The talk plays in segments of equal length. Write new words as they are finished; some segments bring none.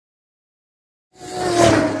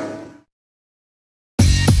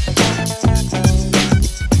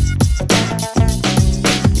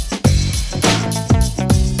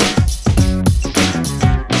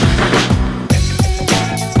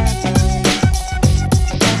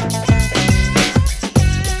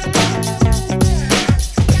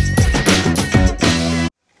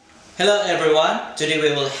Hello everyone, today we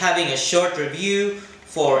will having a short review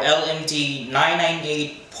for LMD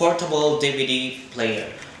 998 portable DVD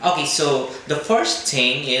player. Okay, so the first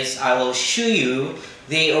thing is I will show you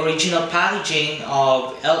the original packaging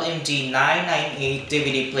of LMD 998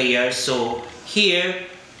 DVD player. So here,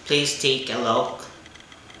 please take a look.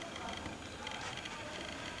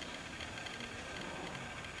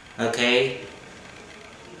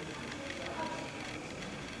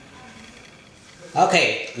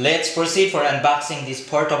 Okay, let's proceed for unboxing this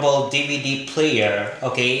portable DVD player.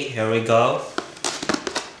 Okay, here we go.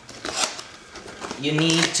 You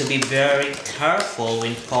need to be very careful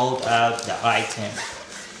when pull out the item.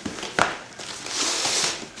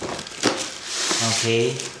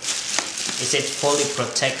 Okay, is it fully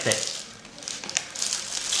protected?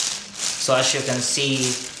 So as you can see,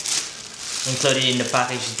 included in the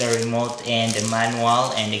package is the remote and the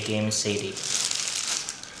manual and the game CD.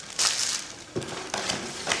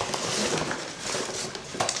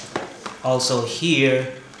 Also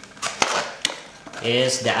here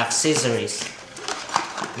is the accessories,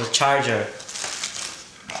 the charger,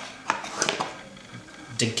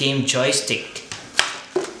 the game joystick,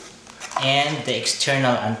 and the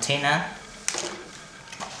external antenna,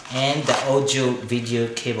 and the audio video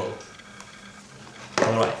cable.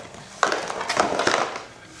 Alright.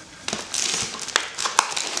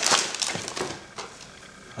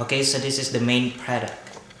 Okay, so this is the main product.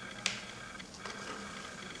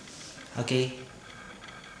 Okay,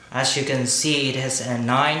 as you can see, it has a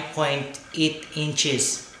 9.8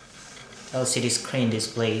 inches LCD screen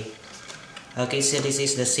display. Okay, so this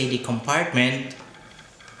is the CD compartment.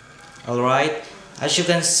 Alright, as you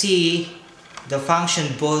can see, the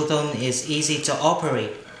function button is easy to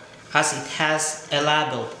operate as it has a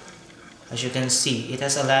label. As you can see, it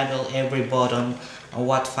has a label every button and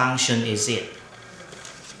what function is it.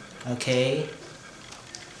 Okay,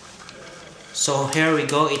 so here we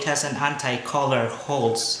go, it has an anti-color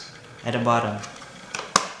holes at the bottom.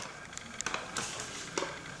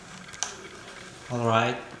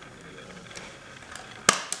 Alright.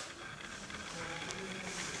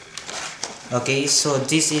 Okay, so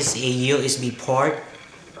this is a USB port,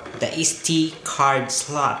 the SD card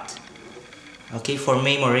slot, okay, for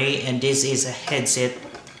memory, and this is a headset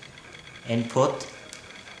input,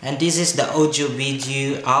 and this is the audio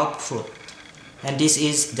video output, and this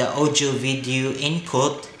is the audio video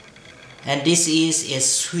input, and this is a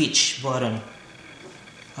switch button.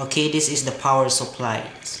 Okay, this is the power supply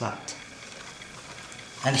slot,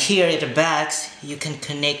 and here at the back you can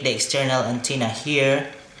connect the external antenna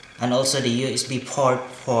here and also the USB port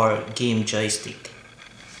for game joystick.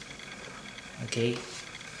 Okay,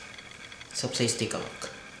 so please take a look.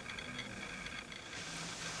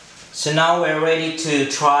 So now we're ready to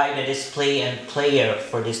try the display and player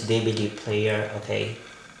for this DVD player. Okay,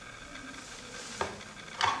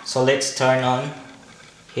 so let's turn on.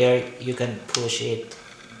 Here you can push it.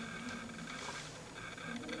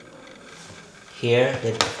 Here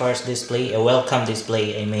the first display, a welcome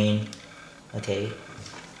display I mean. Okay,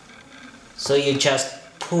 so you just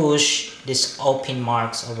push this open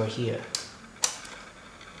marks over here.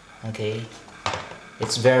 Okay,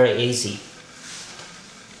 it's very easy.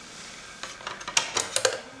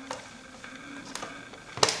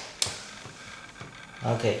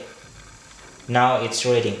 Okay, now it's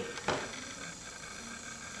reading.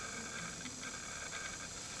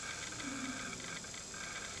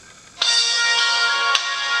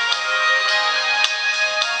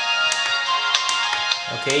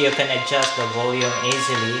 Okay, you can adjust the volume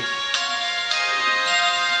easily.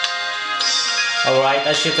 Alright,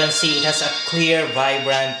 as you can see, it has a clear,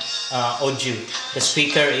 vibrant audio. The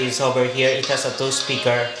speaker is over here. It has a two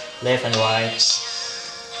speaker, left and right.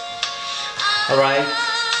 Alright,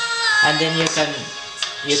 and then you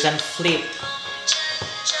can flip.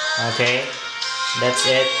 Okay, that's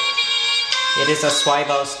it. It is a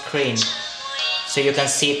swivel screen, so you can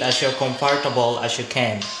sit as you're comfortable as you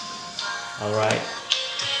can. Alright.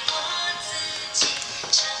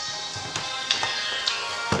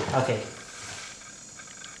 Okay.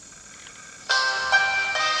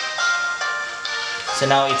 So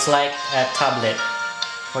now it's like a tablet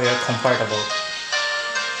for your comfortable.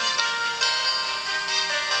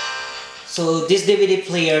 So this DVD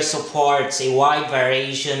player supports a wide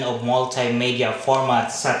variation of multimedia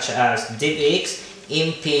formats such as DivX,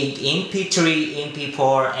 MPEG, MP3,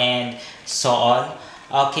 MP4, and so on.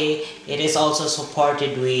 Okay, it is also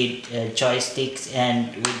supported with joysticks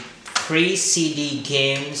and with free CD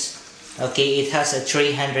games. Okay, it has a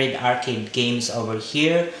 300 arcade games over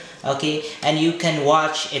here. Okay, and you can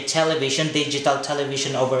watch a television, digital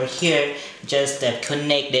television over here. Just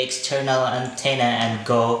connect the external antenna and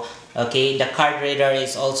go Okay, the card reader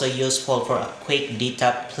is also useful for a quick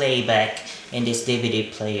data playback in this DVD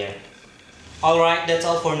player. Alright, that's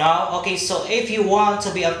all for now. Okay, so if you want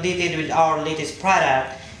to be updated with our latest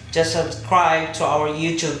product, just subscribe to our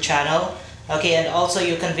YouTube channel. Okay, and also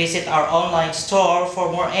you can visit our online store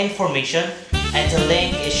for more information, and the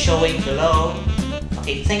link is showing below.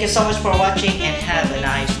 Okay, thank you so much for watching and have a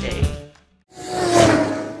nice day.